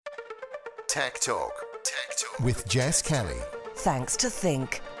Tech Talk. With Jess Kelly. Thanks to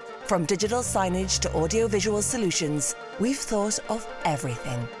Think. From digital signage to audiovisual solutions, we've thought of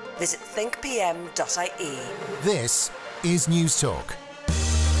everything. Visit thinkpm.ie. This is News Talk.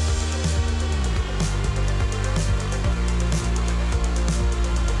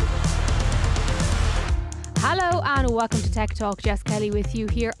 Hello and welcome to Tech Talk. Jess Kelly with you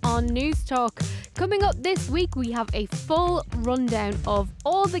here on News Talk. Coming up this week, we have a full rundown of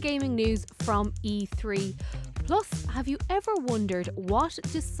all the gaming news from E3. Plus, have you ever wondered what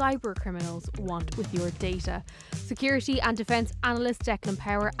do cyber criminals want with your data? Security and defence analyst Declan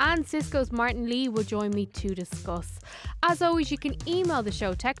Power and Cisco's Martin Lee will join me to discuss. As always, you can email the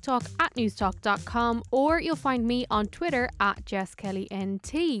show techtalk@newstalk.com, or you'll find me on Twitter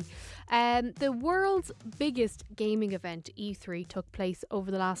 @JessKellyNT. The world's biggest gaming event, E3, took place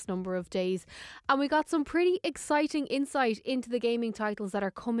over the last number of days, and we got some pretty exciting insight into the gaming titles that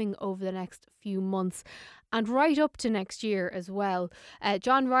are coming over the next few months and right up to next year as well.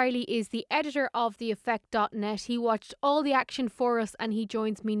 John Riley is the editor of theeffect.net. He watched all the action for us and he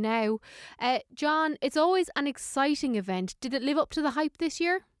joins me now. John, it's always an exciting event. Did it live up to the hype this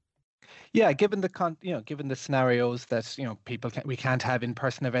year? Yeah, given the scenarios that we can't have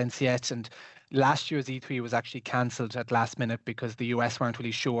in-person events yet, and last year's E3 was actually cancelled at last minute because the US weren't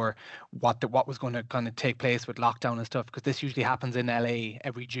really sure what was going to kind of take place with lockdown and stuff. Because this usually happens in LA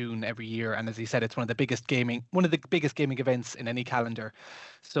every June every year, and as he said, it's one of the biggest gaming events in any calendar.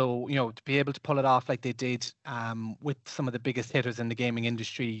 So to be able to pull it off like they did, with some of the biggest hitters in the gaming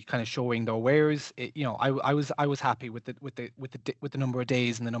industry, kind of showing their wares, I was happy with the number of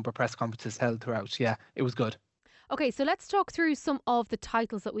days and the number of press conferences held throughout. Yeah, it was good. Okay, so let's talk through some of the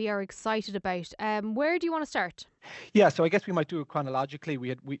titles that we are excited about. Where do you want to start? Yeah, so I guess we might do it chronologically.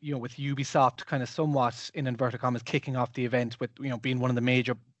 We with Ubisoft kind of somewhat in inverted commas kicking off the event with being one of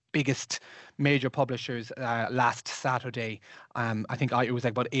the biggest major publishers last Saturday. I think it was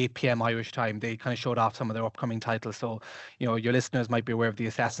like about 8 p.m. Irish time. They kind of showed off some of their upcoming titles. So, your listeners might be aware of the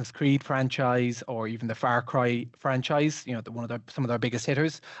Assassin's Creed franchise or even the Far Cry franchise, some of their biggest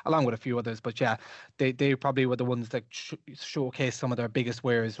hitters, along with a few others. But yeah, they probably were the ones that showcased some of their biggest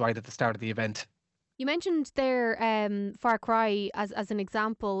wares right at the start of the event. You mentioned there Far Cry as an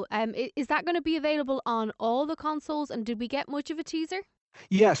example. Is that going to be available on all the consoles, and did we get much of a teaser?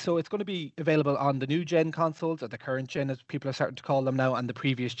 Yeah, so it's going to be available on the new gen consoles, or the current gen as people are starting to call them now, and the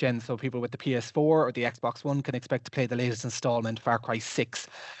previous gen. So people with the PS4 or the Xbox One can expect to play the latest installment, Far Cry 6,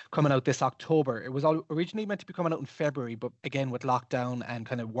 coming out this October. It was originally meant to be coming out in February, but again, with lockdown and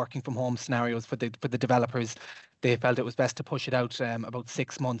kind of working from home scenarios for the developers, they felt it was best to push it out about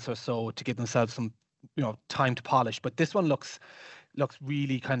 6 months or so to give themselves some time to polish. But this one looks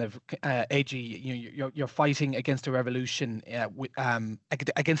really kind of edgy. You're fighting against a revolution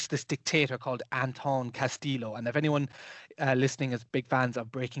against this dictator called Anton Castillo. And if anyone listening is big fans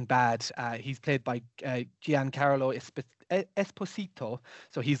of Breaking Bad, he's played by Giancarlo Esposito.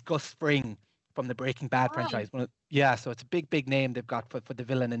 So he's Gus Fring from the Breaking Bad franchise. Yeah, so it's a big name they've got for the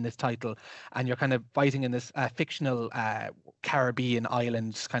villain in this title, and you're kind of fighting in this fictional Caribbean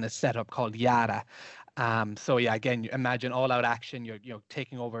island kind of setup called Yara. So yeah, again, you imagine all-out action. You're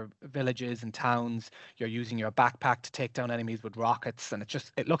taking over villages and towns. You're using your backpack to take down enemies with rockets, and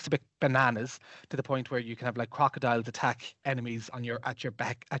it looks a bit bananas to the point where you can have like crocodiles attack enemies at your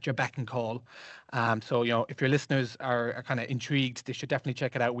beck and call. So if your listeners are kind of intrigued, they should definitely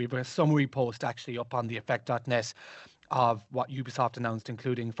check it out. We've a summary post actually up on theeffect.net of what Ubisoft announced,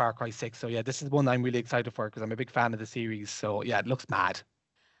 including Far Cry 6. So yeah, this is one I'm really excited for because I'm a big fan of the series. So yeah, it looks mad.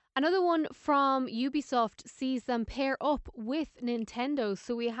 Another one from Ubisoft sees them pair up with Nintendo.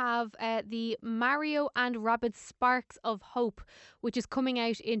 So we have the Mario and Rabbids Sparks of Hope, which is coming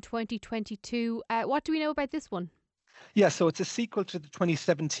out in 2022. What do we know about this one? Yeah, so it's a sequel to the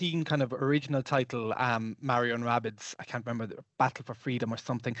 2017 kind of original title, Mario and Rabbids. I can't remember, the Battle for Freedom or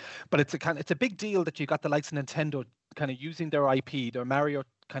something. But it's a big deal that you got the likes of Nintendo kind of using their IP, their Mario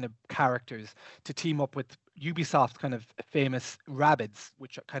kind of characters, to team up with Ubisoft kind of famous Rabbids,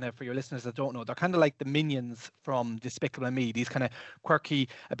 which are kind of, for your listeners that don't know, they're kind of like the minions from Despicable Me, these kind of quirky,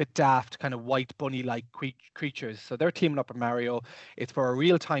 a bit daft, kind of white bunny-like creatures. So they're teaming up with Mario. It's for a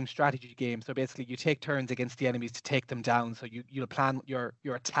real-time strategy game. So basically you take turns against the enemies to take them down. So you'll plan your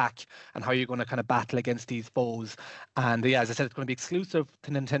attack and how you're going to kind of battle against these foes. And yeah, as I said, it's going to be exclusive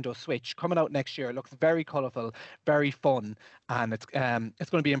to Nintendo Switch, coming out next year. It looks very colourful, very fun, and it's going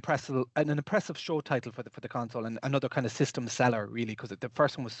to be an impressive show title for the console, and another kind of system seller really, because the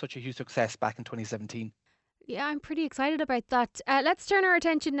first one was such a huge success back in 2017. Yeah, I'm pretty excited about that. Let's turn our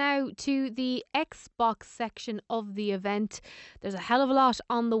attention now to the Xbox section of the event. There's a hell of a lot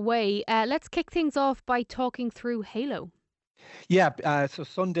on the way. Let's kick things off by talking through Halo. Yeah, so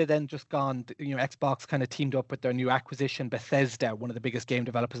Sunday then just gone, Xbox kind of teamed up with their new acquisition, Bethesda, one of the biggest game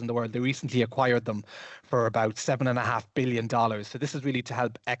developers in the world. They recently acquired them for about $7.5 billion. So this is really to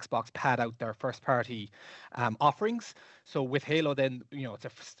help Xbox pad out their first party offerings. So with Halo, then it's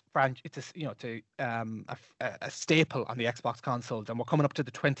a staple on the Xbox consoles, and we're coming up to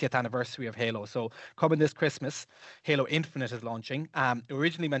the 20th anniversary of Halo. So coming this Christmas, Halo Infinite is launching.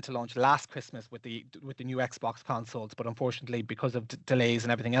 Originally meant to launch last Christmas with the new Xbox consoles, but unfortunately because of delays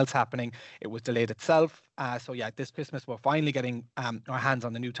and everything else happening, it was delayed itself. So yeah, this Christmas we're finally getting our hands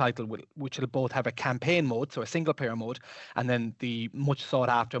on the new title, which will both have a campaign mode, so a single player mode, and then the much sought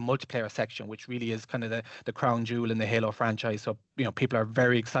after multiplayer section, which really is kind of the crown jewel in the Halo franchise. So people are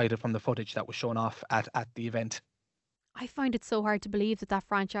very excited from the footage that was shown off at the event. I find it so hard to believe that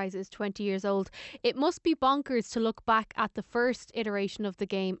franchise is 20 years old. It must be bonkers to look back at the first iteration of the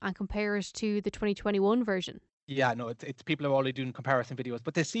game and compare it to the 2021 version. Yeah, no, it's people are already doing comparison videos,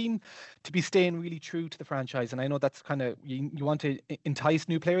 but they seem to be staying really true to the franchise. And I know that's kind of, you want to entice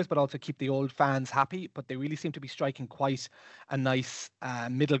new players, but also keep the old fans happy. But they really seem to be striking quite a nice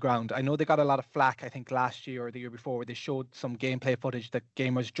middle ground. I know they got a lot of flack, I think, last year or the year before, where they showed some gameplay footage that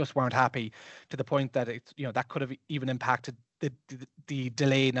gamers just weren't happy, to the point that it's, that could have even impacted the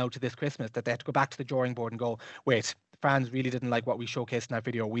delay now to this Christmas, that they had to go back to the drawing board and go, wait, fans really didn't like what we showcased in that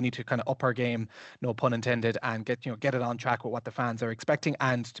video. We need to kind of up our game, no pun intended, and get it on track with what the fans are expecting,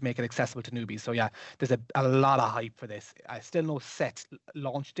 and to make it accessible to newbies. So yeah, there's a lot of hype for this. Still no set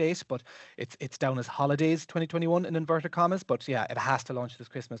launch date, but it's down as holidays 2021 in inverted commas. But yeah, it has to launch this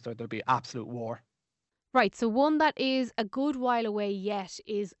Christmas, or there'll be absolute war. Right, so one that is a good while away yet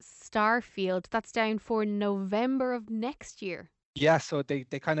is Starfield. That's down for November of next year. Yeah, so they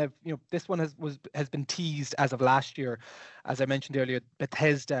kind of, this one has been teased as of last year. As I mentioned earlier,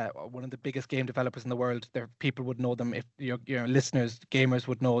 Bethesda, one of the biggest game developers in the world. People would know them, if your listeners, gamers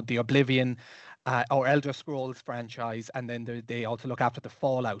would know the Oblivion or Elder Scrolls franchise, and then they also look after the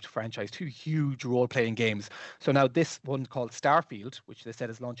Fallout franchise, two huge role-playing games. So now this one called Starfield, which they said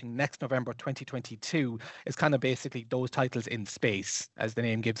is launching next November 2022, is kind of basically those titles in space, as the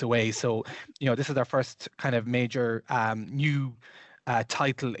name gives away. So this is our first kind of major new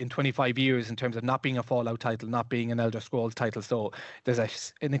title in 25 years in terms of not being a Fallout title, not being an Elder Scrolls title. So there's a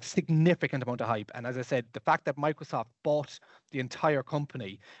significant amount of hype. And as I said, the fact that Microsoft bought the entire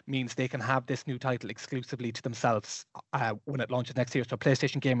company means they can have this new title exclusively to themselves when it launches next year. So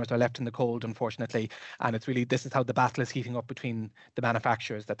PlayStation gamers are left in the cold, unfortunately. And it's really, this is how the battle is heating up between the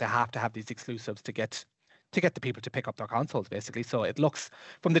manufacturers, that they have to have these exclusives to get the people to pick up their consoles, basically. So it looks,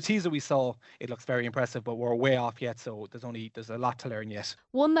 from the teaser we saw, it looks very impressive, but we're way off yet. So there's a lot to learn yet.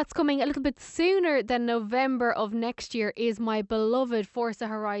 One that's coming a little bit sooner than November of next year is my beloved Forza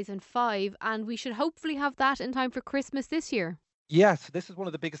Horizon 5, and we should hopefully have that in time for Christmas this year. Yeah, so this is one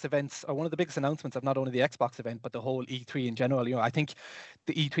of the biggest events, or one of the biggest announcements of not only the Xbox event, but the whole E3 in general. I think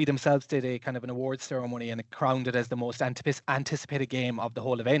the E3 themselves did a kind of an awards ceremony, and it crowned it as the most anticipated game of the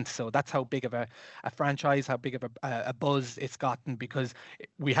whole event. So that's how big of a franchise, how big of a buzz it's gotten, because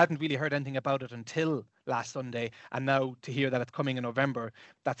we hadn't really heard anything about it until last Sunday. And now to hear that it's coming in November,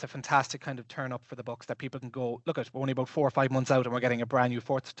 that's a fantastic kind of turn up for the Bucks, that people can go, look, we're only about 4 or 5 months out and we're getting a brand new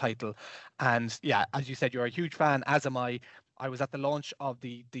Forza title. And yeah, as you said, you're a huge fan, as am I. I was at the launch of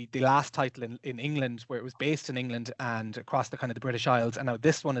the last title in England, where it was based in England and across the kind of the British Isles. And now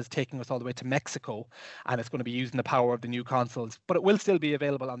this one is taking us all the way to Mexico, and it's going to be using the power of the new consoles. But it will still be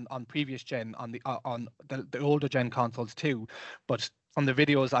available on previous gen, on the older gen consoles too. But from the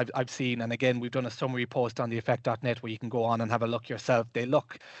videos I've seen, and again, we've done a summary post on the effect.net where you can go on and have a look yourself. They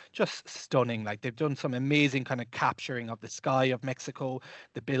look just stunning. Like, they've done some amazing kind of capturing of the sky of Mexico,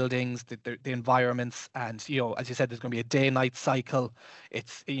 the buildings, the environments, and as you said, there's going to be a day-night cycle.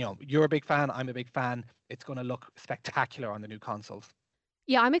 It's you're a big fan, I'm a big fan. It's going to look spectacular on the new consoles.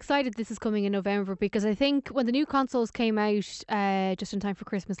 Yeah, I'm excited this is coming in November, because I think when the new consoles came out just in time for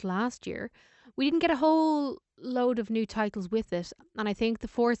Christmas last year, we didn't get a whole load of new titles with it, and I think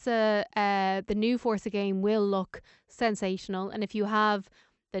the new Forza game will look sensational. And if you have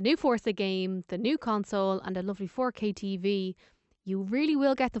the new Forza game, the new console, and a lovely 4K TV, you really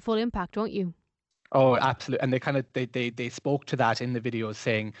will get the full impact, won't you? Oh, absolutely. And they kind of they spoke to that in the videos,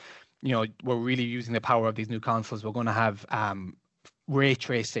 saying, we're really using the power of these new consoles. We're going to have ray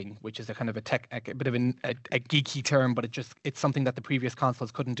tracing, which is a kind of a bit of a geeky term, but it's something that the previous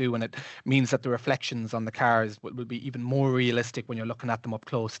consoles couldn't do, and it means that the reflections on the cars will be even more realistic when you're looking at them up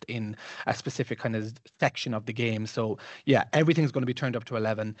close in a specific kind of section of the game. So yeah, everything's going to be turned up to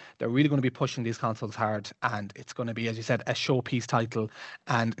 11. They're really going to be pushing these consoles hard, and it's going to be, as you said, a showpiece title.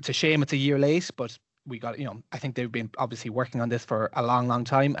 And it's a shame it's a year late, but we got, I think they've been obviously working on this for a long, long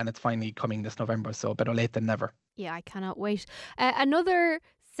time, and it's finally coming this November. So better late than never. Yeah, I cannot wait. Another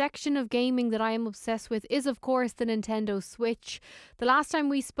section of gaming that I am obsessed with is, of course, the Nintendo Switch. The last time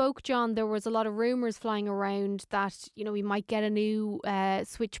we spoke, John, there was a lot of rumours flying around that, we might get a new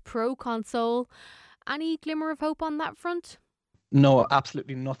Switch Pro console. Any glimmer of hope on that front? No,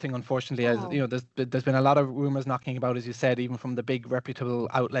 absolutely nothing, unfortunately. Oh. As there's been a lot of rumors knocking about, as you said, even from the big reputable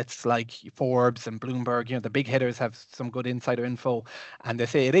outlets like Forbes and Bloomberg. The big hitters have some good insider info, and they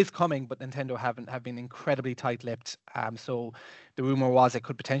say it is coming, but Nintendo have been incredibly tight-lipped. So the rumor was it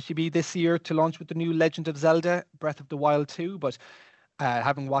could potentially be this year to launch with the new Legend of Zelda: Breath of the Wild 2, but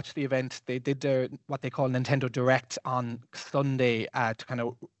having watched the event, they did what they call Nintendo Direct on Sunday to kind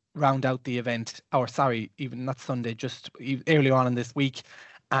of round out the event, or sorry, even not Sunday, just earlier on in this week,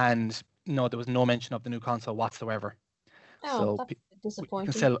 and no, there was no mention of the new console whatsoever. Oh, that's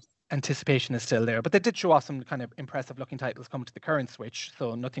disappointing. Still, anticipation is still there, but they did show off some kind of impressive looking titles coming to the current Switch,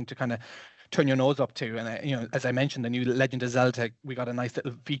 so nothing to kind of turn your nose up to. And as I mentioned, the new Legend of Zelda, we got a nice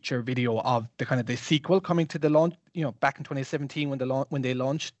little feature video of the kind of the sequel coming to the launch, back in 2017 when they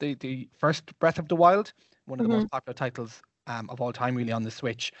launched the first Breath of the Wild, one of the most popular titles of all time, really, on the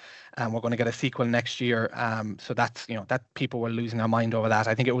Switch. And we're going to get a sequel next year. So that's, that people were losing their mind over that.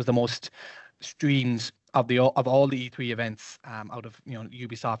 I think it was the most streamed of all the E3 events out of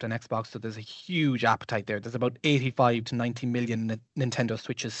Ubisoft and Xbox. So there's a huge appetite there. There's about 85 to 90 million Nintendo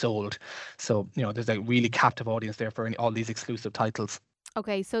Switches sold. So there's a really captive audience there for all these exclusive titles.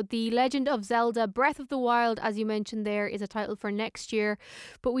 Okay, so The Legend of Zelda Breath of the Wild, as you mentioned there, is a title for next year.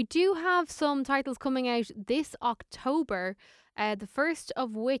 But we do have some titles coming out this October, the first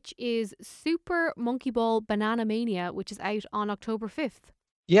of which is Super Monkey Ball Banana Mania, which is out on October 5th.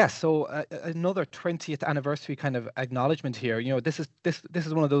 Yeah, so another 20th anniversary kind of acknowledgement here. This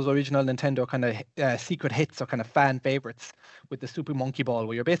is one of those original Nintendo kind of secret hits or kind of fan favorites with the Super Monkey Ball,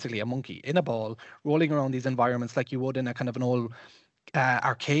 where you're basically a monkey in a ball rolling around these environments like you would in a kind of an old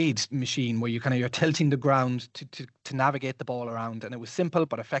arcade machine, where you're tilting the ground to navigate the ball around. And it was simple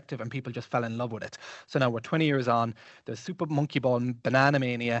but effective, and people just fell in love with it. So now we're 20 years on. The Super Monkey Ball Banana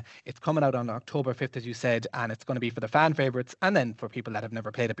Mania, it's coming out on October 5th, as you said, and it's going to be for the fan favorites, and then for people that have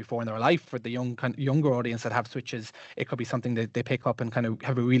never played it before in their life, for the younger audience that have Switches, it could be something that they pick up and kind of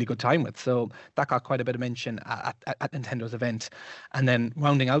have a really good time with. So that got quite a bit of mention at Nintendo's event. And then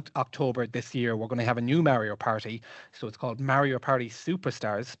rounding out October this year, we're going to have a new Mario Party. So it's called Mario Party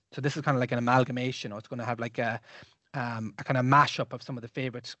Superstars. So this is kind of like an amalgamation, or it's going to have like a kind of mashup of some of the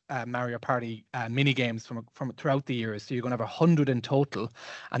favorite Mario Party mini games from throughout the years. So you're going to have 100 in total,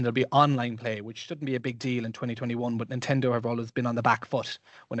 and there'll be online play, which shouldn't be a big deal in 2021. But Nintendo have always been on the back foot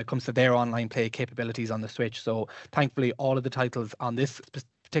when it comes to their online play capabilities on the Switch. So thankfully, all of the titles on this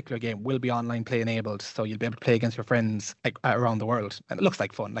particular game will be online play enabled, so you'll be able to play against your friends around the world. And it looks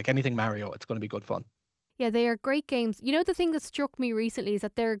like fun, like anything Mario. It's going to be good fun. Yeah, they are great games. The thing that struck me recently is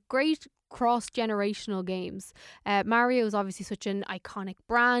that they're great cross-generational games. Mario is obviously such an iconic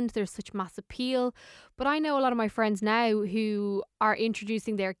brand. There's such mass appeal. But I know a lot of my friends now who are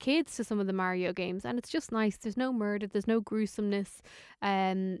introducing their kids to some of the Mario games, and it's just nice. There's no murder. There's no gruesomeness.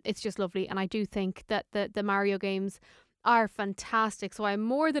 It's just lovely. And I do think that the Mario games are fantastic. So I'm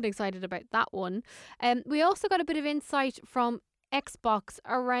more than excited about that one. We also got a bit of insight from Xbox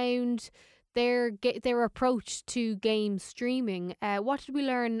around their approach to game streaming. What did we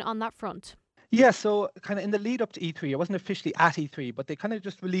learn on that front? Yeah, so kind of in the lead up to E3, it wasn't officially at E3, but they kind of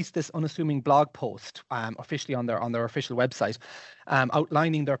just released this unassuming blog post officially on their official website,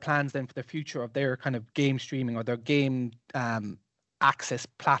 outlining their plans then for the future of their kind of game streaming or their game access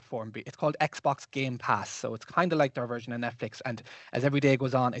platform. It's called Xbox Game Pass, so it's kind of like their version of Netflix, and as every day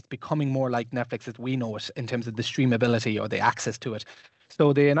goes on, it's becoming more like Netflix as we know it in terms of the streamability or the access to it.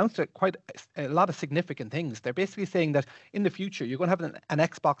 So they announced quite a lot of significant things. They're basically saying that in the future, you're going to have an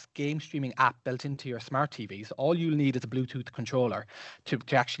Xbox game streaming app built into your smart TVs. All you'll need is a Bluetooth controller to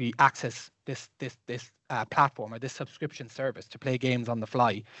actually access this platform or this subscription service to play games on the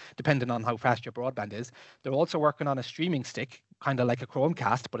fly, depending on how fast your broadband is. They're also working on a streaming stick kind of like a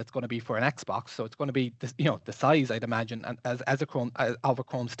Chromecast, but it's going to be for an Xbox. So it's going to be the size, I'd imagine, and as a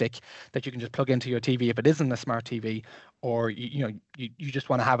Chrome stick that you can just plug into your TV if it isn't a smart TV, or you just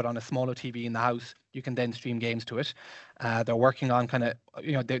want to have it on a smaller TV in the house. You can then stream games to it. They're working on kind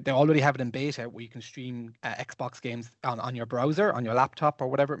of, they already have it in beta where you can stream Xbox games on your browser, on your laptop, or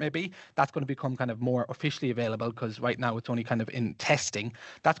whatever it may be. That's going to become kind of more officially available, because right now it's only kind of in testing.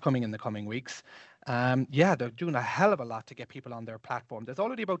 That's coming in the coming weeks. They're doing a hell of a lot to get people on their platform. There's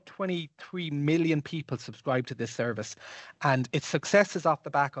already about 23 million people subscribed to this service, and its success is off the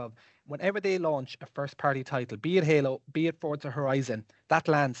back of whenever they launch a first-party title, be it Halo, be it Forza Horizon, that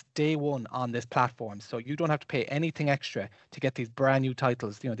lands day one on this platform. So you don't have to pay anything extra to get these brand new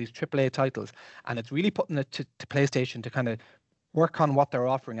titles, these AAA titles, and it's really putting it to PlayStation to kind of work on what they're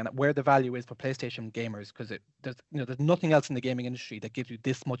offering and where the value is for PlayStation gamers, because there's nothing else in the gaming industry that gives you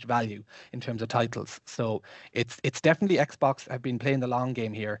this much value in terms of titles. So it's definitely Xbox have been playing the long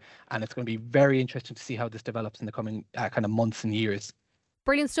game here, and it's going to be very interesting to see how this develops in the coming kind of months and years.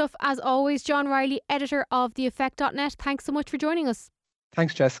 Brilliant stuff as always. John Riley, editor of TheEffect.net. Thanks so much for joining us.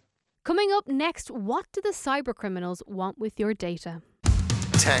 Thanks, Jess. Coming up next, what do the cyber criminals want with your data?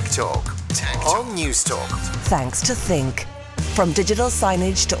 Tech Talk on News Talk. Thanks to Think. From digital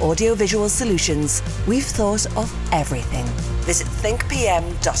signage to audiovisual solutions, we've thought of everything. Visit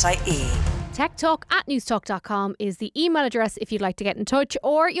thinkpm.ie. techtalk@newstalk.com is the email address if you'd like to get in touch,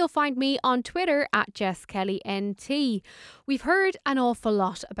 or you'll find me on Twitter @JessKellyNT. We've heard an awful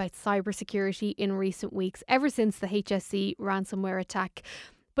lot about cybersecurity in recent weeks, ever since the HSE ransomware attack.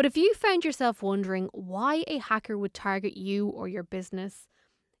 But if you found yourself wondering why a hacker would target you or your business,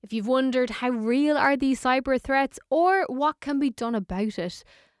 if you've wondered how real are these cyber threats or what can be done about it,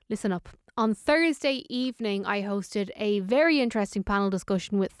 listen up. On Thursday evening, I hosted a very interesting panel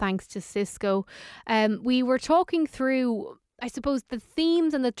discussion with Thanks to Cisco. We were talking through, I suppose, the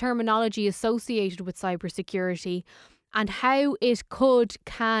themes and the terminology associated with cybersecurity and how it could,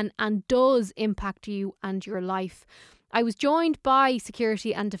 can and does impact you and your life. I was joined by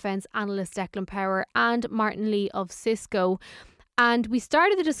security and defence analyst Declan Power and Martin Lee of Cisco. And we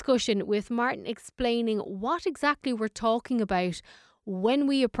started the discussion with Martin explaining what exactly we're talking about when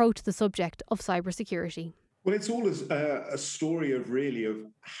we approach the subject of cybersecurity. Well, it's all a story of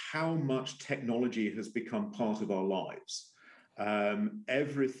how much technology has become part of our lives.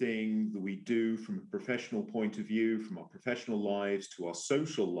 Everything that we do from a professional point of view, from our professional lives to our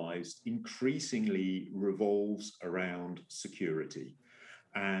social lives, increasingly revolves around security.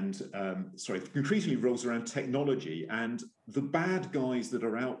 And increasingly revolves around technology. And the bad guys that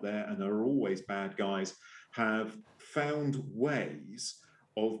are out there, and there are always bad guys, have found ways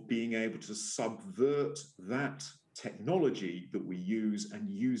of being able to subvert that technology that we use and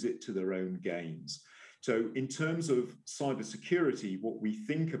use it to their own gains. So in terms of cybersecurity, what we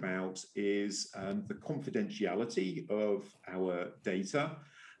think about is the confidentiality of our data,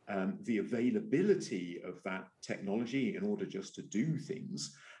 the availability of that technology in order just to do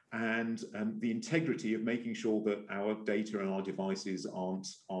things, and the integrity of making sure that our data and our devices aren't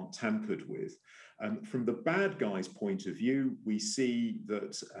tampered with. From the bad guys' point of view, we see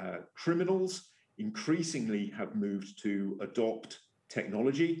that criminals increasingly have moved to adopt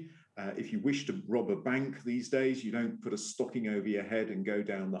technology. If you wish to rob a bank these days, you don't put a stocking over your head and go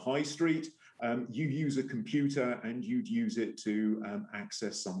down the high street. You use a computer and you'd use it to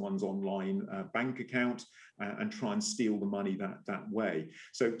access someone's online bank account and try and steal the money that way.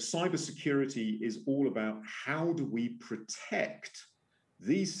 So cybersecurity is all about how do we protect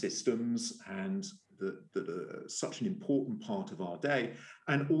these systems and that are such an important part of our day,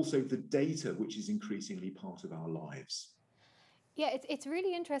 and also the data, which is increasingly part of our lives. Yeah, it's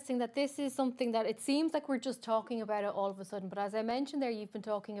really interesting that this is something that it seems like we're just talking about it all of a sudden. But as I mentioned there, you've been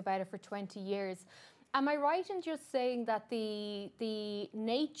talking about it for 20 years. Am I right in just saying that the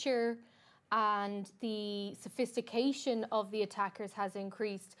nature and the sophistication of the attackers has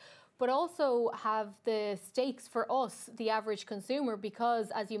increased, but also have the stakes for us, the average consumer,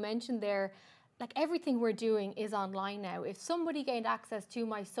 because as you mentioned there, like everything we're doing is online now. If somebody gained access to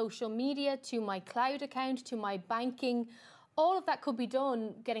my social media, to my cloud account, to my banking, all of that could be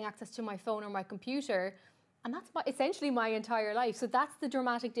done getting access to my phone or my computer. And that's essentially my entire life. So that's the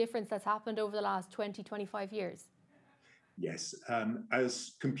dramatic difference that's happened over the last 20, 25 years. Yes.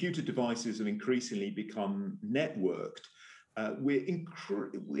 As computer devices have increasingly become networked,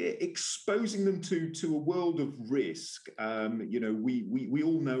 we're exposing them to a world of risk. We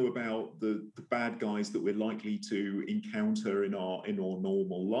all know about the bad guys that we're likely to encounter in our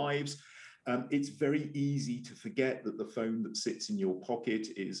normal lives. It's very easy to forget that the phone that sits in your pocket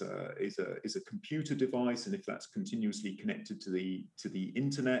is a computer device, and if that's continuously connected to the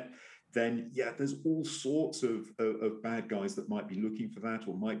internet, then yeah, there's all sorts of bad guys that might be looking for that,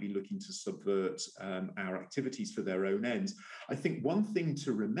 or might be looking to subvert our activities for their own ends. I think one thing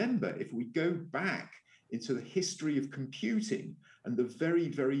to remember, if we go back into the history of computing, and the very,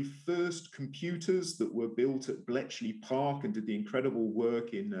 very first computers that were built at Bletchley Park and did the incredible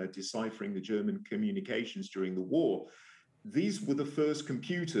work in deciphering the German communications during the war, these were the first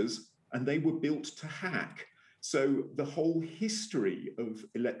computers, and they were built to hack. So the whole history of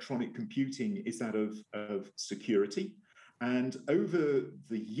electronic computing is that of security. And over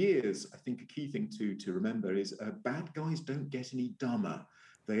the years, I think a key thing to remember is bad guys don't get any dumber.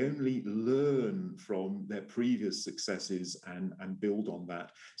 They only learn from their previous successes and build on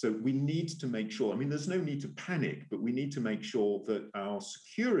that. So we need to make sure, I mean, there's no need to panic, but we need to make sure that our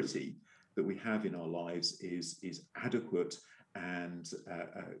security that we have in our lives is adequate and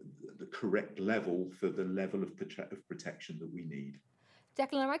the correct level for the level of protection that we need.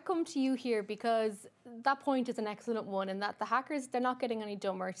 Declan, I might come to you here, because that point is an excellent one, and that the hackers, they're not getting any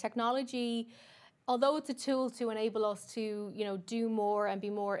dumber. Technology, although it's a tool to enable us to, do more and be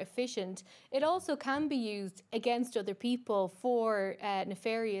more efficient, it also can be used against other people for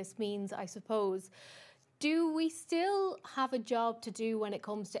nefarious means, I suppose. Do we still have a job to do when it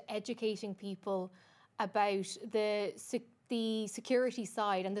comes to educating people about the security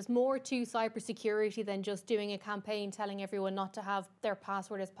side? And there's more to cybersecurity than just doing a campaign telling everyone not to have their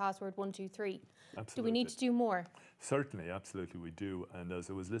password as password 123. Absolutely. Do we need to do more? Certainly, absolutely we do. And as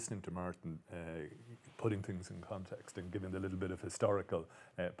I was listening to Martin putting things in context and giving a little bit of historical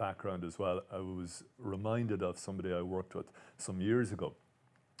background as well, I was reminded of somebody I worked with some years ago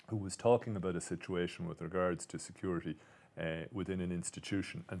who was talking about a situation with regards to security within an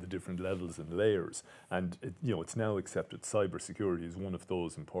institution and the different levels and layers. And it's now accepted cybersecurity is one of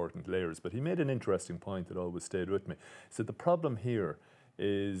those important layers. But he made an interesting point that always stayed with me. So the problem here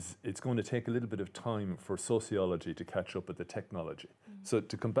is it's going to take a little bit of time for sociology to catch up with the technology. Mm-hmm. So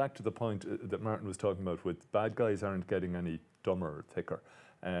to come back to the point that Martin was talking about, with bad guys aren't getting any dumber or thicker.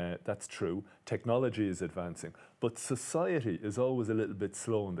 That's true. Technology is advancing, but society is always a little bit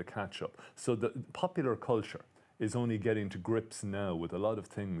slow in the catch up. So the popular culture is only getting to grips now with a lot of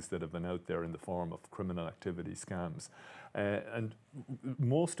things that have been out there in the form of criminal activity, scams. And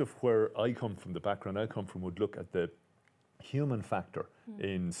most of where I come from, the background I come from, would look at the human factor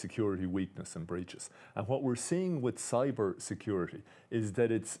in security weakness and breaches. And what we're seeing with cyber security is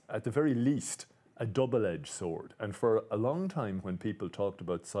that it's, at the very least, a double-edged sword. And for a long time, when people talked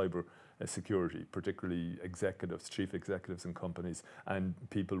about cyber security, particularly executives, chief executives in companies, and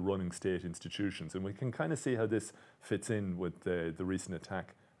people running state institutions, and we can kind of see how this fits in with the recent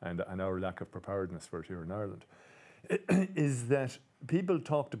attack and our lack of preparedness for it here in Ireland, is that people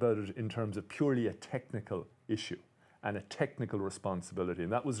talked about it in terms of purely a technical issue and a technical responsibility,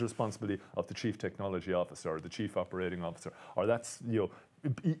 and that was the responsibility of the chief technology officer or the chief operating officer, or that's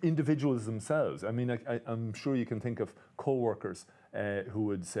individuals themselves. I mean, I'm sure you can think of co-workers who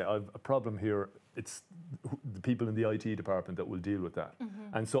would say, I've a problem here, it's the people in the IT department that will deal with that.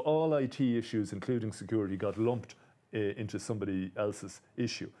 Mm-hmm. And so all IT issues, including security, got lumped into somebody else's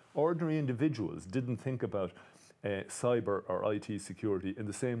issue. Ordinary individuals didn't think about cyber or IT security in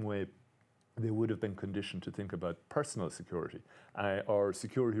the same way they would have been conditioned to think about personal security or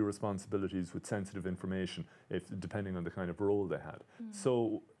security responsibilities with sensitive information, depending on the kind of role they had. Mm.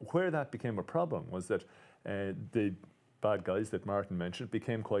 So where that became a problem was that the bad guys that Martin mentioned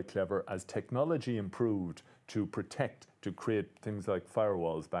became quite clever as technology improved to protect, to create things like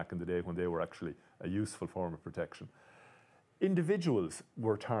firewalls back in the day when they were actually a useful form of protection. Individuals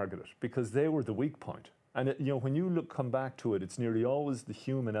were targeted because they were the weak point. And when you come back to it, it's nearly always the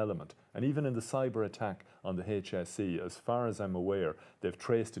human element. And even in the cyber attack on the HSE, as far as I'm aware, they've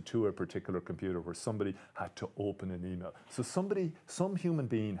traced it to a particular computer where somebody had to open an email. So some human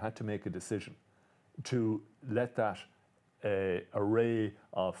being had to make a decision to let that array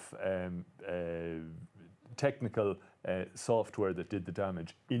of technical software that did the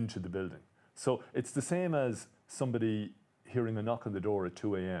damage into the building. So it's the same as somebody hearing a knock on the door at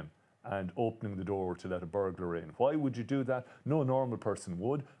 2 a.m. and opening the door to let a burglar in. Why would you do that? No normal person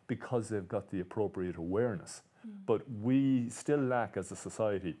would, because they've got the appropriate awareness. Mm. But we still lack, as a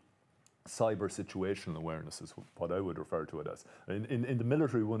society, cyber situational awareness is what I would refer to it as. In the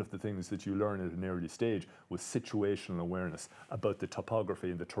military, one of the things that you learn at an early stage was situational awareness about the topography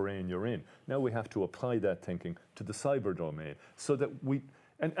and the terrain you're in. Now we have to apply that thinking to the cyber domain so that we...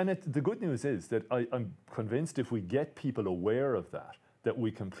 And the good news is that I'm convinced if we get people aware of that, that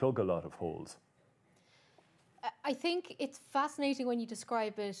we can plug a lot of holes. I think it's fascinating when you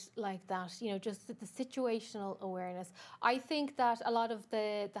describe it like that, just the situational awareness. I think that a lot of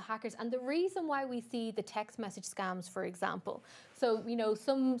the hackers, and the reason why we see the text message scams, for example. So,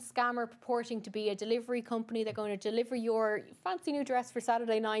 some scammer purporting to be a delivery company, they're going to deliver your fancy new dress for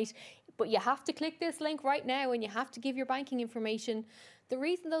Saturday night, but you have to click this link right now and you have to give your banking information. The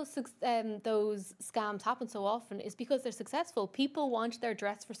reason those scams happen so often is because they're successful. People want their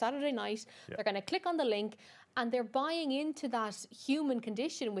dress for Saturday night. Yeah. They're going to click on the link and they're buying into that human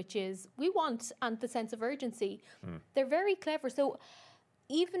condition, which is we want, and the sense of urgency. They're very clever. So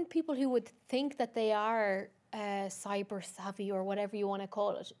even people who would think that they are cyber savvy or whatever you want to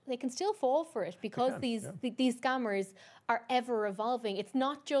call it, they can still fall for it because these scammers are ever evolving. It's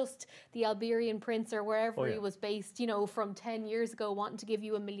not just the Iberian prince or wherever he was based, from 10 years ago wanting to give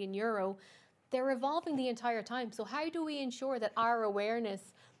you €1 million. They're evolving the entire time. So how do we ensure that our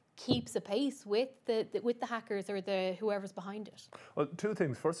awareness keeps apace with the hackers or the whoever's behind it? Well, two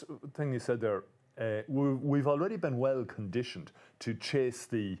things. First thing you said there, we've already been well conditioned to chase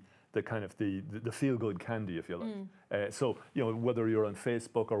the kind of the feel-good candy, if you like. So, whether you're on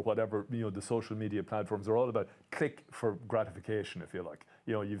Facebook or whatever, the social media platforms are all about click for gratification, if you like.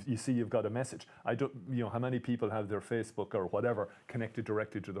 You see you've got a message. I don't, how many people have their Facebook or whatever connected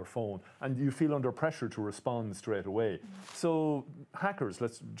directly to their phone, and you feel under pressure to respond straight away. So hackers,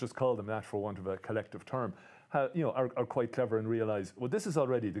 let's just call them that for want of a collective term, are quite clever and realise, well, this is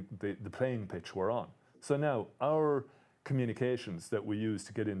already the playing pitch we're on. So now our communications that we use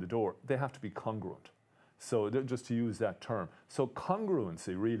to get in the door, they have to be congruent. So just to use that term. So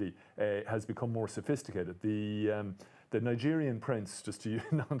congruency really has become more sophisticated. The Nigerian prince, just to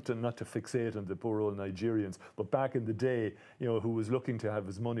not to fixate on the poor old Nigerians, but back in the day, who was looking to have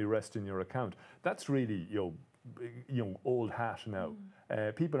his money rest in your account, that's really, old hat now.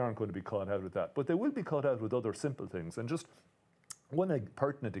 People aren't going to be caught out with that, but they will be caught out with other simple things. And just one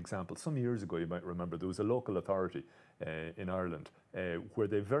pertinent example, some years ago, you might remember, there was a local authority in Ireland where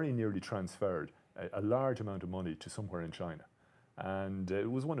they very nearly transferred a large amount of money to somewhere in China. And it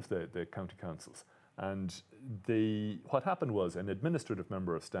was one of the county councils. And what happened was an administrative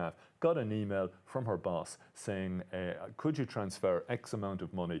member of staff got an email from her boss saying, could you transfer X amount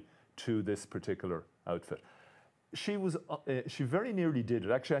of money to this particular outfit? She very nearly did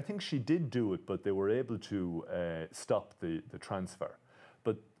it. Actually, I think she did do it, but they were able to stop the transfer.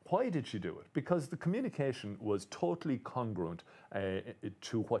 But why did she do it? Because the communication was totally congruent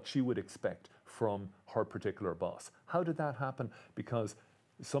to what she would expect from her particular boss. How did that happen? Because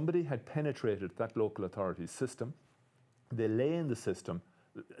somebody had penetrated that local authority's system. They lay in the system,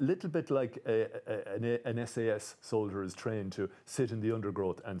 a little bit like an SAS soldier is trained to sit in the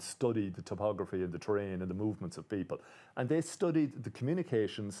undergrowth and study the topography and the terrain and the movements of people. And they studied the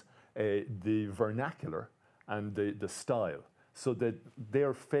communications, the vernacular and the style, so that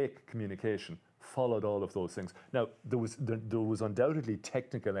their fake communication followed all of those things. Now, there was undoubtedly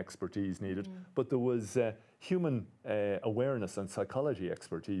technical expertise needed, but there was human awareness and psychology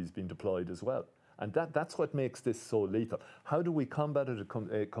expertise being deployed as well. And that's what makes this so lethal. How do we combat it?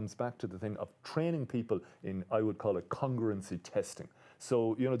 It comes back to the thing of training people in, I would call it, congruency testing.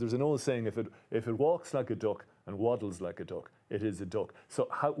 So, there's an old saying, if it walks like a duck and waddles like a duck, it is a duck. So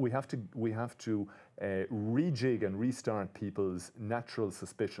we have to rejig and restart people's natural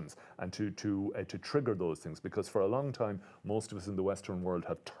suspicions and to trigger those things, because for a long time, most of us in the Western world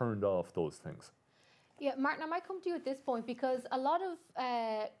have turned off those things. Yeah, Martin, I might come to you at this point, because a lot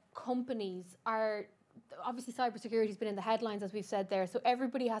of companies are, obviously cybersecurity has been in the headlines, as we've said there, so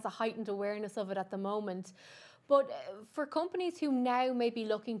everybody has a heightened awareness of it at the moment. But for companies who now may be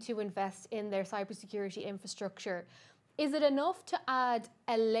looking to invest in their cybersecurity infrastructure, is it enough to add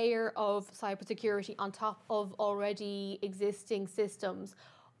a layer of cybersecurity on top of already existing systems?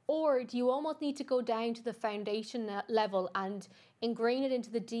 Or do you almost need to go down to the foundation level and ingrain it into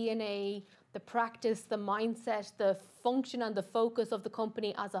the DNA, the practice, the mindset, the function and the focus of the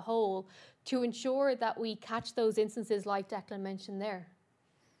company as a whole to ensure that we catch those instances like Declan mentioned there?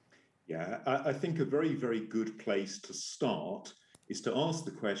 Yeah, I think a very, very good place to start is to ask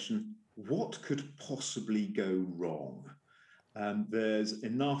the question, what could possibly go wrong? There's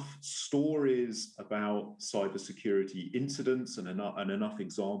enough stories about cybersecurity incidents and enough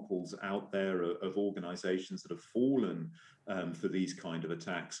examples out there of organizations that have fallen for these kind of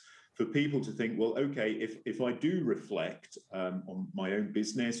attacks for people to think, well, okay, if I do reflect on my own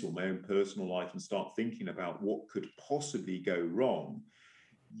business or my own personal life and start thinking about what could possibly go wrong,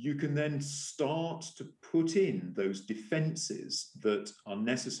 you can then start to put in those defenses that are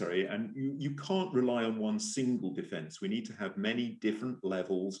necessary. And you can't rely on one single defense. We need to have many different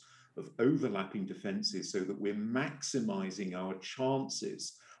levels of overlapping defenses so that we're maximizing our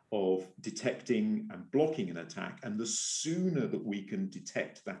chances of detecting and blocking an attack. And the sooner that we can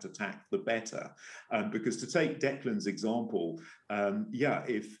detect that attack, the better. Because to take Declan's example,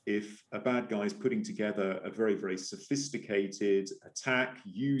 if a bad guy is putting together a very, very sophisticated attack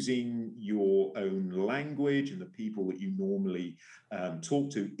using your own language and the people that you normally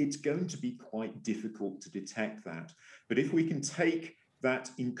talk to, it's going to be quite difficult to detect that. But if we can take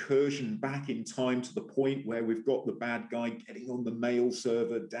that incursion back in time to the point where we've got the bad guy getting on the mail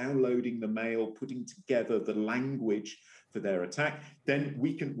server, downloading the mail, putting together the language for their attack, then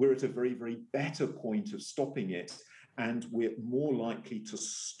we're at a very, very better point of stopping it, and we're more likely to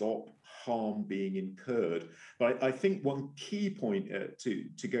stop harm being incurred. But I think one key point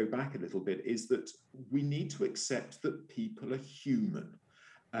to go back a little bit is that we need to accept that people are human.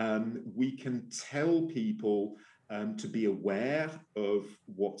 We can tell people to be aware of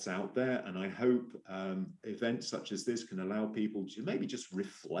what's out there. And I hope events such as this can allow people to maybe just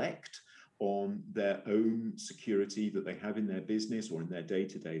reflect on their own security that they have in their business or in their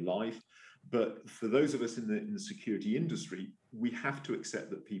day-to-day life. But for those of us in the security industry, we have to accept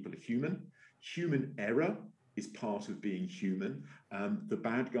that people are human. Human error is part of being human. The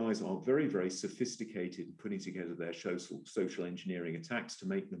bad guys are very, very sophisticated in putting together their social engineering attacks to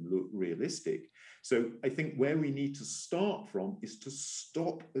make them look realistic. So I think where we need to start from is to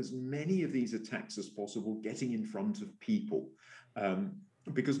stop as many of these attacks as possible getting in front of people.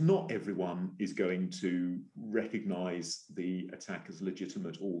 Because not everyone is going to recognize the attack as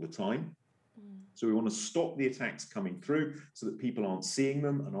legitimate all the time. So we want to stop the attacks coming through so that people aren't seeing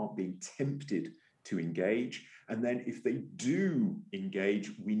them and aren't being tempted to engage. And then if they do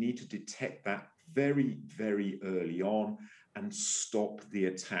engage, we need to detect that very, very early on and stop the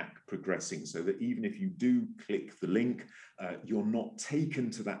attack progressing, so that even if you do click the link, you're not taken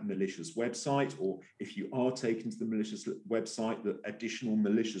to that malicious website, or if you are taken to the malicious website, that additional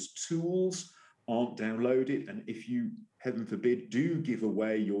malicious tools aren't downloaded. And if you, heaven forbid, do give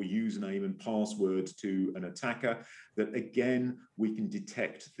away your username and password to an attacker, that again, we can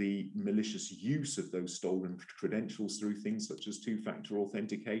detect the malicious use of those stolen credentials through things such as two-factor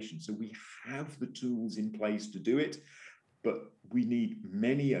authentication. So we have the tools in place to do it, but we need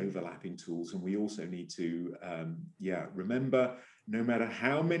many overlapping tools. And we also need to, remember, no matter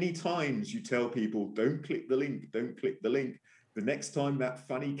how many times you tell people, don't click the link, don't click the link, the next time that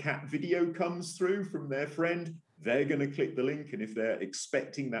funny cat video comes through from their friend, they're going to click the link. And if they're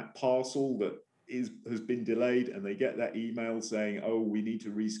expecting that parcel that has been delayed and they get that email saying, oh, we need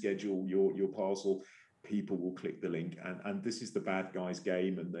to reschedule your parcel, people will click the link. And this is the bad guys'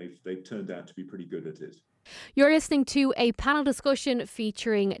 game, and they've turned out to be pretty good at it. You're listening to a panel discussion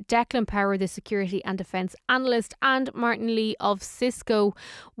featuring Declan Power, the security and defence analyst, and Martin Lee of Cisco.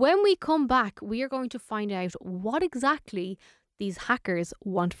 When we come back, we are going to find out what exactly these hackers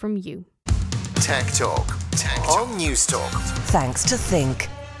want from you. Tech Talk on News Talk. Thanks to Think.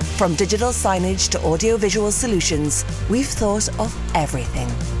 From digital signage to audiovisual solutions, we've thought of everything.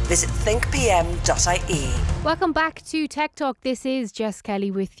 Visit thinkpm.ie. Welcome back to Tech Talk. This is Jess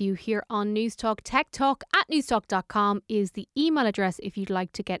Kelly with you here on News Talk. techtalk@newstalk.com is the email address if you'd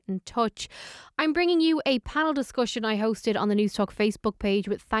like to get in touch. I'm bringing you a panel discussion I hosted on the News Talk Facebook page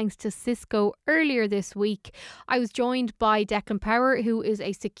with thanks to Cisco earlier this week. I was joined by Declan Power, who is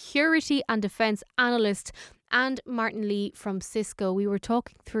a security and defence analyst, and Martin Lee from Cisco. We were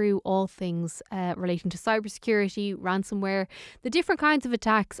talking through all things relating to cybersecurity, ransomware, the different kinds of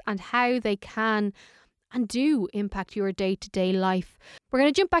attacks and how they can and do impact your day-to-day life. We're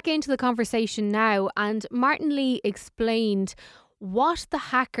going to jump back into the conversation now, and Martin Lee explained what the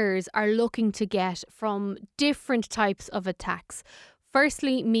hackers are looking to get from different types of attacks.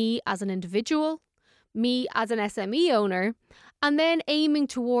 Firstly, me as an individual, me as an SME owner, and then aiming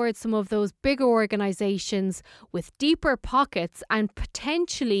towards some of those bigger organisations with deeper pockets and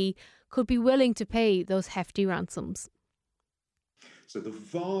potentially could be willing to pay those hefty ransoms. So the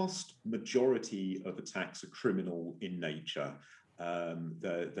vast majority of attacks are criminal in nature.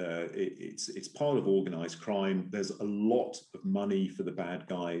 It's part of organised crime. There's a lot of money for the bad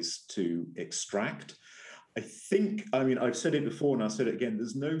guys to extract. I've said it before and I'll say it again,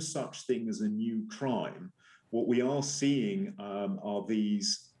 there's no such thing as a new crime. What we are seeing are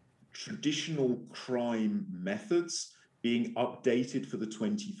these traditional crime methods being updated for the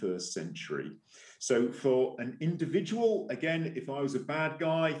 21st century. So for an individual, again, if I was a bad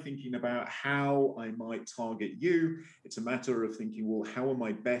guy thinking about how I might target you, it's a matter of thinking, well, how am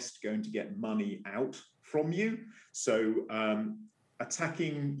I best going to get money out from you? So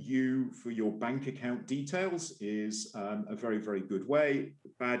attacking you for your bank account details is a very, very good way.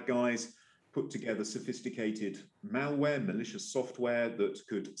 Bad guys put together sophisticated malware, malicious software that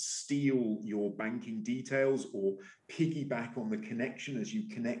could steal your banking details or piggyback on the connection as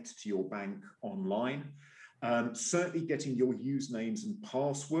you connect to your bank online. Certainly getting your usernames and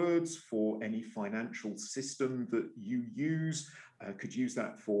passwords for any financial system that you use. Could use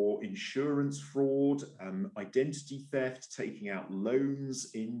that for insurance fraud, identity theft, taking out loans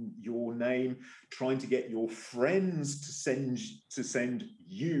in your name, trying to get your friends to send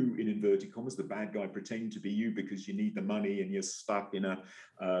you, in inverted commas, the bad guy pretending to be you because you need the money and you're stuck in a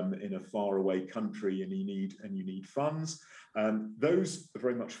faraway country and you need funds. Those are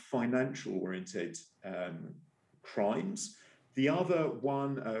very much financial oriented crimes. The other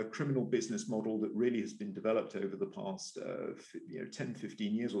one, criminal business model that really has been developed over the past 10,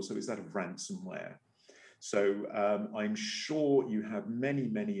 15 years or so is that of ransomware. So I'm sure you have many,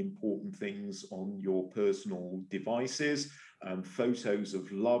 many important things on your personal devices, photos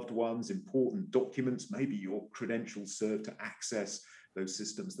of loved ones, important documents, maybe your credentials serve to access those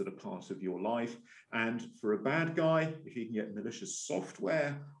systems that are part of your life. And for a bad guy, if you can get malicious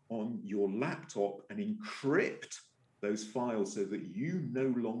software on your laptop and encrypt those files so that you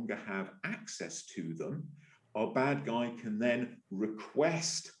no longer have access to them, our bad guy can then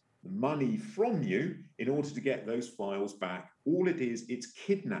request money from you in order to get those files back. All it is, it's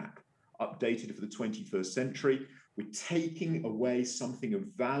kidnap, updated for the 21st century. We're taking away something of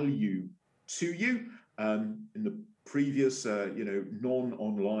value to you. In the previous,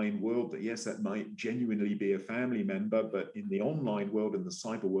 non-online world, that yes, that might genuinely be a family member, but in the online world, in the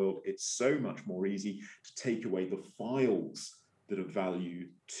cyber world, it's so much more easy to take away the files that are value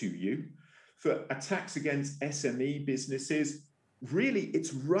to you. For attacks against SME businesses, really,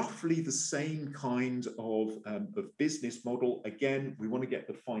 it's roughly the same kind of business model. Again, we want to get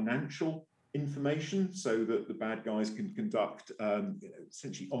the financial information so that the bad guys can conduct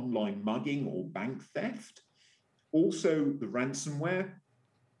essentially online mugging or bank theft. Also, the ransomware.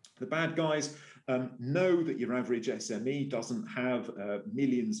 The bad guys know that your average SME doesn't have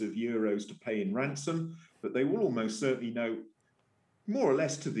millions of euros to pay in ransom, but they will almost certainly know, more or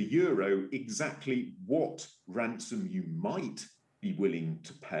less to the euro, exactly what ransom you might be willing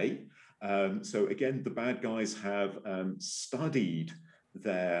to pay. So again, the bad guys have studied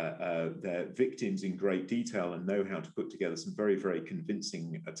their victims in great detail and know how to put together some very, very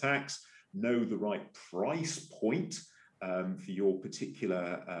convincing attacks, know the right price point for your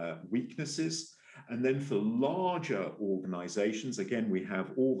particular weaknesses. And then for larger organizations, again, we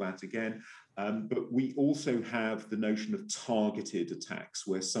have all that again, but we also have the notion of targeted attacks,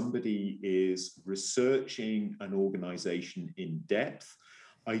 where somebody is researching an organization in depth,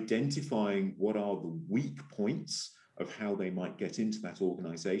 identifying what are the weak points of how they might get into that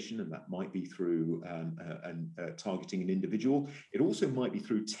organization, and that might be through targeting an individual. It also might be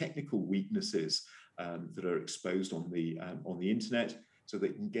through technical weaknesses that are exposed on the internet, so they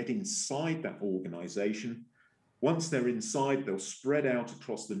can get inside that organization. Once they're inside, they'll spread out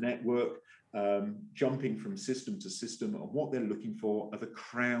across the network, jumping from system to system, and what they're looking for are the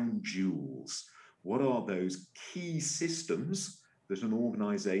crown jewels. What are those key systems that an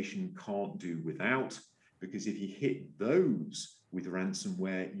organization can't do without? Because if you hit those with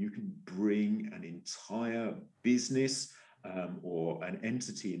ransomware, you can bring an entire business or an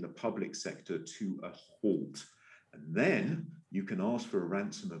entity in the public sector to a halt. And then you can ask for a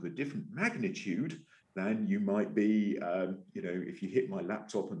ransom of a different magnitude than you might be, if you hit my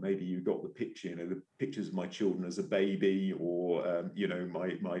laptop and maybe you got the picture, the pictures of my children as a baby, or,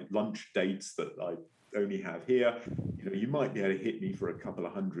 my lunch dates that I only have here. You might be able to hit me for a couple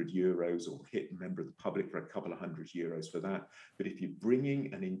of €100 or hit a member of the public for a couple of €100 for that. But if you're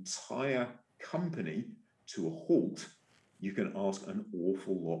bringing an entire company to a halt, you can ask an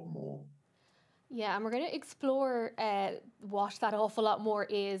awful lot more. Yeah, and we're going to explore what that awful lot more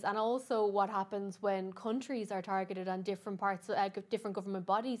is, and also what happens when countries are targeted and different parts, different government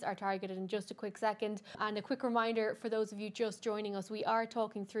bodies are targeted in just a quick second. And a quick reminder for those of you just joining us, we are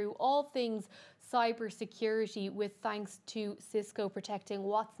talking through all things cybersecurity with thanks to Cisco protecting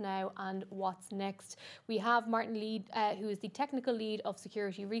what's now and what's next. We have Martin Lead, who is the technical lead of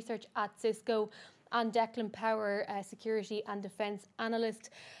security research at Cisco, and Declan Power, security and defence analyst.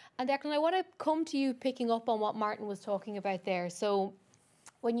 And Declan, I want to come to you picking up on what Martin was talking about there. So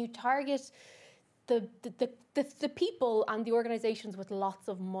when you target the people and the organizations with lots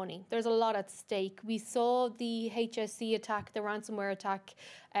of money. There's a lot at stake. We saw the HSE attack, the ransomware attack,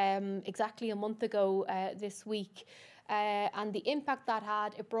 exactly a month ago this week. And the impact that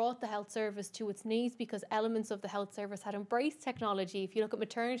had, it brought the health service to its knees because elements of the health service had embraced technology. If you look at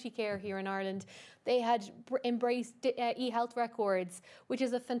maternity care here in Ireland, they had embraced e-health records, which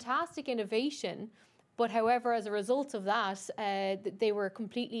is a fantastic innovation. But however, as a result of that, they were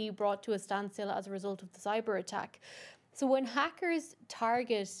completely brought to a standstill as a result of the cyber attack. So when hackers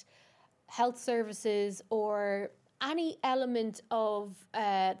target health services or any element of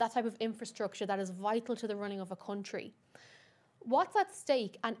that type of infrastructure that is vital to the running of a country, what's at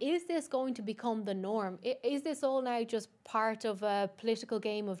stake? And is this going to become the norm? Is this all now just part of a political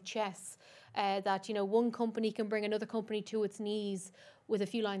game of chess that, you know, one company can bring another company to its knees with a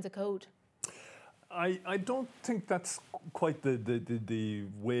few lines of code? I don't think that's quite the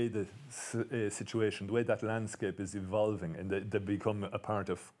way the situation, the way that landscape is evolving, and they become a part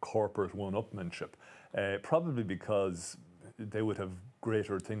of corporate one-upmanship. Probably because they would have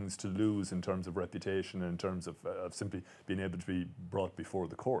greater things to lose in terms of reputation and in terms of simply being able to be brought before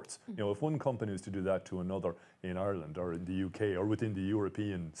the courts. You know, if one company is to do that to another in Ireland or in the UK or within the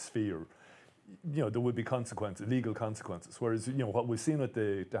European sphere, you know, there would be consequences, legal consequences. Whereas, you know, what we've seen with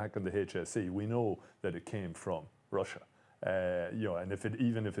the hack on the HSE, we know that it came from Russia. You know, and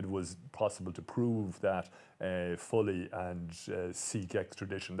even if it was possible to prove that fully and seek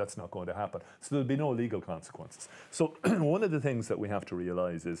extradition, that's not going to happen. So there'll be no legal consequences. So one of the things that we have to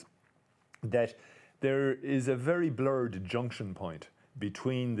realise is that there is a very blurred junction point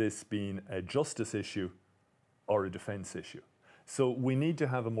between this being a justice issue or a defence issue. So we need to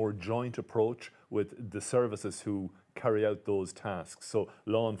have a more joint approach with the services who carry out those tasks. So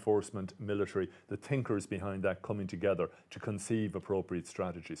law enforcement, military, the thinkers behind that coming together to conceive appropriate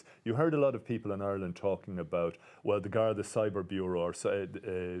strategies. You heard a lot of people in Ireland talking about, well, the Garda Cyber Bureau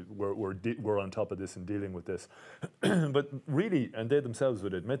we're on top of this and dealing with this. But really, and they themselves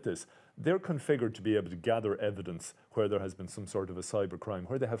would admit this, they're configured to be able to gather evidence where there has been some sort of a cyber crime,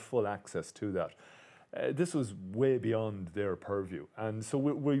 where they have full access to that. This was way beyond their purview. And so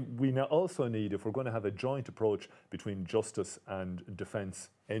we now also need, if we're going to have a joint approach between justice and defence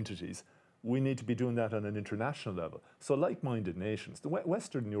entities, we need to be doing that on an international level. So like-minded nations, the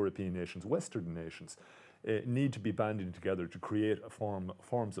Western European nations, Western nations, need to be banding together to create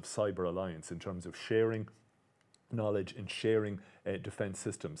forms of cyber alliance in terms of sharing knowledge and sharing defence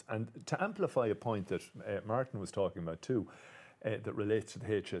systems. And to amplify a point that Martin was talking about too, that relates to the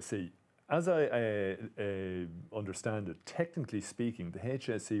HSE, as I understand it, technically speaking, the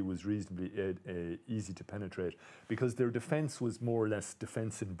HSE was reasonably easy to penetrate because their defence was more or less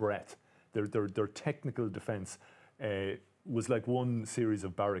defence in breadth. Their technical defence was like one series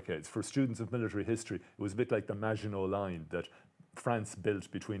of barricades. For students of military history, it was a bit like the Maginot Line that France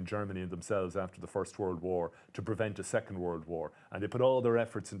built between Germany and themselves after the First World War to prevent a Second World War. And they put all their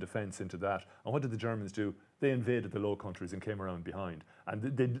efforts in defence into that. And what did the Germans do? They invaded the Low Countries and came around behind. And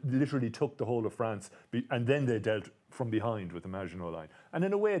they literally took the whole of France, and then they dealt from behind with the Maginot Line. And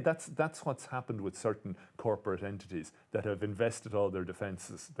in a way, that's what's happened with certain corporate entities that have invested all their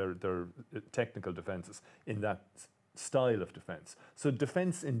defences, their technical defences, in that style of defence. So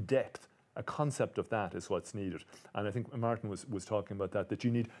defence in depth, a concept of that is what's needed. And I think Martin was talking about that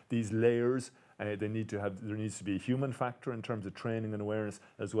you need these layers. There needs to be a human factor in terms of training and awareness,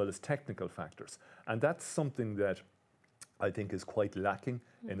 as well as technical factors. And that's something that I think is quite lacking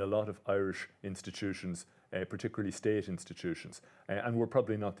in a lot of Irish institutions, particularly state institutions. And we're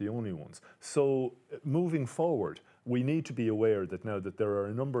probably not the only ones. So moving forward, we need to be aware that now that there are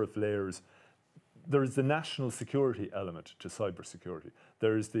a number of layers. There is the national security element to cybersecurity.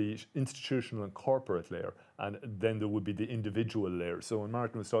 There is the institutional and corporate layer, and then there would be the individual layer. So when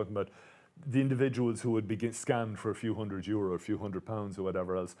Martin was talking about the individuals who would be scammed for a few €100, a few £100 or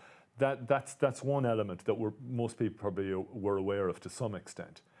whatever else, that's one element that most people probably were aware of to some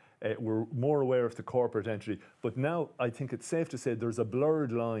extent. We're more aware of the corporate entity, but now I think it's safe to say there's a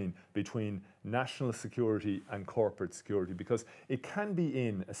blurred line between national security and corporate security, because it can be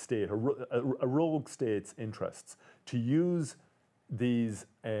in a state, a rogue state's interests, to use these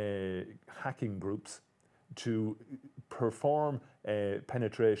hacking groups to perform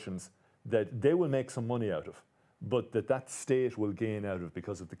penetrations that they will make some money out of, but that state will gain out of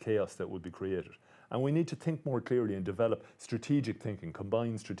because of the chaos that will be created. And we need to think more clearly and develop strategic thinking,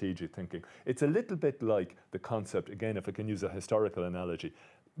 combined strategic thinking. It's a little bit like the concept, again, if I can use a historical analogy,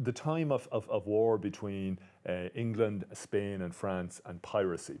 the time of war between England, Spain and France and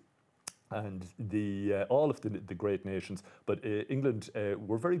piracy. and all of the great nations. But England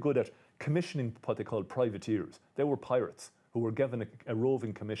were very good at commissioning what they called privateers. They were pirates who were given a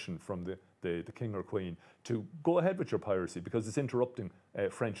roving commission from the king or queen to go ahead with your piracy because it's interrupting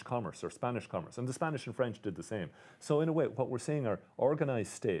French commerce or Spanish commerce. And the Spanish and French did the same. So in a way, what we're seeing are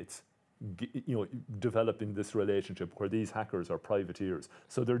organised states developing this relationship where these hackers are privateers.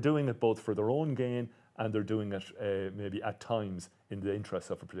 So they're doing it both for their own gain and they're doing it maybe at times in the interests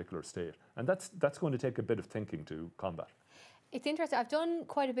of a particular state. And that's going to take a bit of thinking to combat. It's interesting. I've done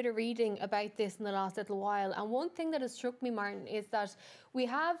quite a bit of reading about this in the last little while. And one thing that has struck me, Martin, is that we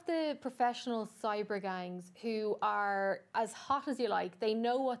have the professional cyber gangs who are as hot as you like. They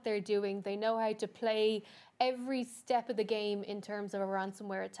know what they're doing. They know how to play every step of the game in terms of a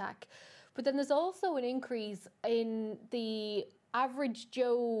ransomware attack. But then there's also an increase in the average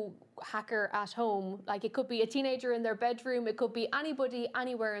Joe hacker at home. Like, it could be a teenager in their bedroom. It could be anybody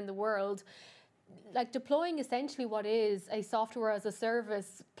anywhere in the world. Like, deploying essentially what is a software as a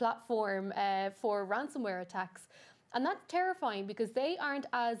service platform for ransomware attacks. And that's terrifying because they aren't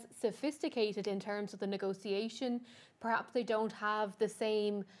as sophisticated in terms of the negotiation. Perhaps they don't have the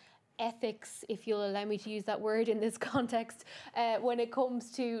same ethics, if you'll allow me to use that word in this context, when it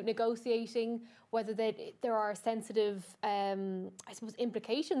comes to negotiating, whether there are sensitive, I suppose,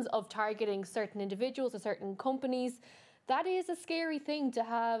 implications of targeting certain individuals or certain companies. That is a scary thing to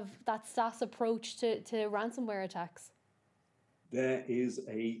have that SaaS approach to ransomware attacks. There is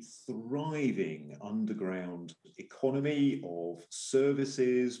a thriving underground economy of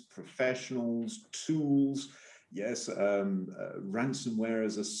services, professionals, tools, yes, ransomware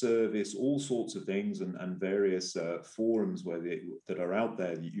as a service, all sorts of things, and various forums that are out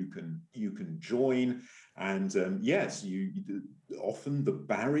there that you can join. And yes, often the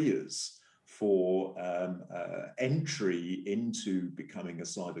barriers for entry into becoming a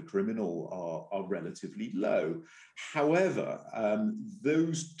cyber criminal are relatively low. However,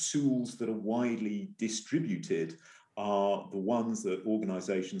 those tools that are widely distributed are the ones that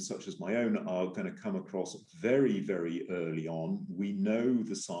organizations such as my own are going to come across very, very early on. We know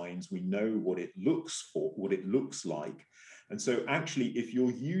the signs, we know what it looks like. And so actually, if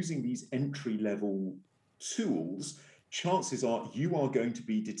you're using these entry-level tools, chances are you are going to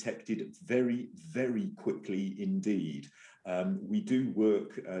be detected very, very quickly indeed. We do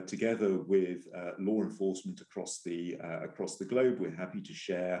work together with law enforcement across the globe. We're happy to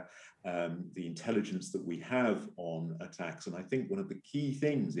share the intelligence that we have on attacks. And I think one of the key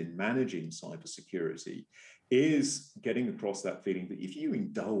things in managing cybersecurity is getting across that feeling that if you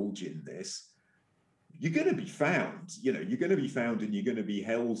indulge in this, you're going to be found. You're going to be found, and you're going to be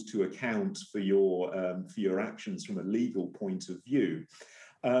held to account for your actions from a legal point of view.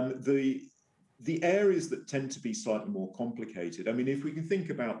 The areas that tend to be slightly more complicated. I mean, if we can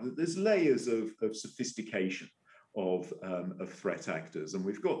think about, there's layers of sophistication of threat actors, and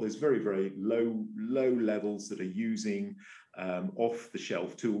we've got those very, very low levels that are using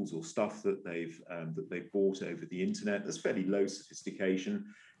off-the-shelf tools or stuff that they've bought over the internet. There's fairly low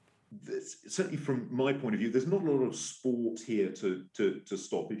sophistication. Certainly from my point of view, there's not a lot of sport here to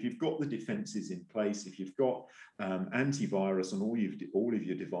stop. If you've got the defenses in place, if you've got antivirus on all of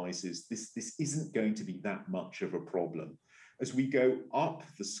your devices, this isn't going to be that much of a problem. As we go up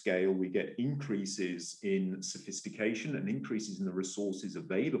the scale, we get increases in sophistication and increases in the resources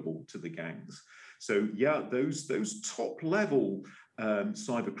available to the gangs. So yeah, those top level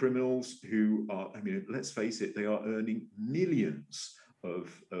cyber criminals who are, I mean, let's face it, they are earning millions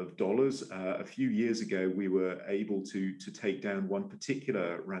of dollars. A few years ago, we were able to take down one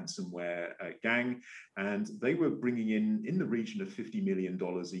particular ransomware gang, and they were bringing in the region of $50 million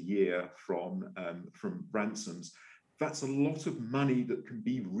a year from ransoms. That's a lot of money that can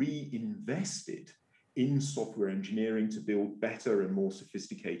be reinvested in software engineering to build better and more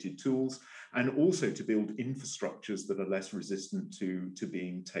sophisticated tools, and also to build infrastructures that are less resistant to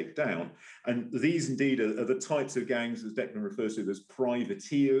being taken down. And these indeed are the types of gangs, as Declan refers to, as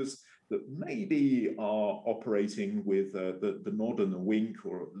privateers, that maybe are operating with the nod and the wink,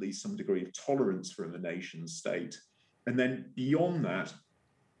 or at least some degree of tolerance from a nation state. And then beyond that,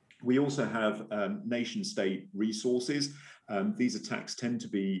 we also have nation state resources. These attacks tend to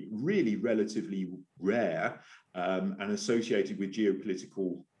be really relatively rare and associated with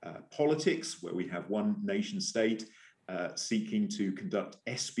geopolitical politics, where we have one nation state seeking to conduct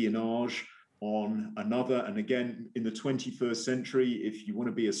espionage on another. And again, in the 21st century, if you want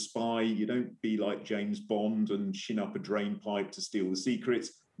to be a spy, you don't be like James Bond and shin up a drain pipe to steal the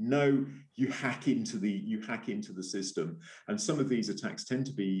secrets. No, you hack into the system. And some of these attacks tend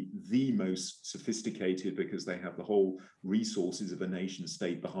to be the most sophisticated because they have the whole resources of a nation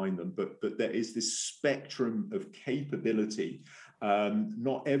state behind them. But there is this spectrum of capability.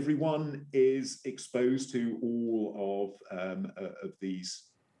 Not everyone is exposed to all of these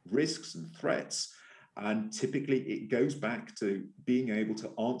risks and threats. And typically it goes back to being able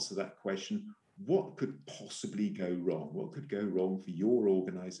to answer that question: what could possibly go wrong? What could go wrong for your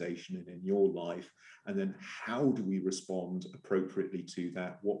organization and in your life? And then how do we respond appropriately to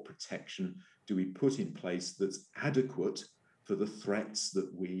that? What protection do we put in place that's adequate for the threats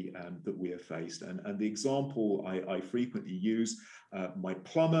that we are faced? And the example I frequently use, my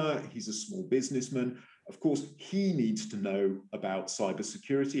plumber, he's a small businessman. Of course, he needs to know about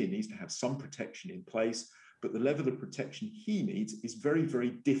cybersecurity and needs to have some protection in place. But the level of protection he needs is very,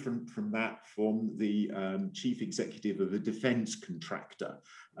 very different from that from the chief executive of a defense contractor,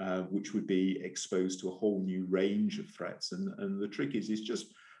 which would be exposed to a whole new range of threats. And the trick is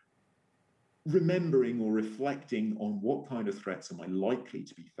just remembering or reflecting on what kind of threats am I likely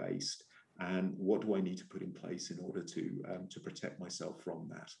to be faced, and what do I need to put in place in order to protect myself from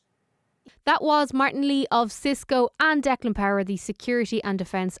that. That was Martin Lee of Cisco and Declan Power, the security and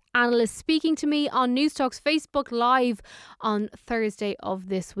defence analyst, speaking to me on Newstalk's Facebook Live on Thursday of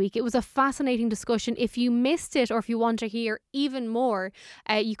this week. It was a fascinating discussion. If you missed it or if you want to hear even more,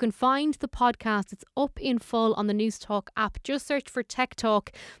 you can find the podcast. It's up in full on the Newstalk app. Just search for Tech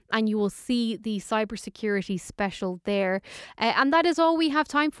Talk and you will see the cybersecurity special there. And that is all we have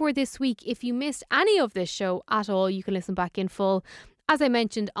time for this week. If you missed any of this show at all, you can listen back in full, as I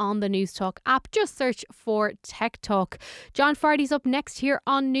mentioned, on the Newstalk app. Just search for Tech Talk. John Fardy's up next here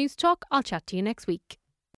on Newstalk. I'll chat to you next week.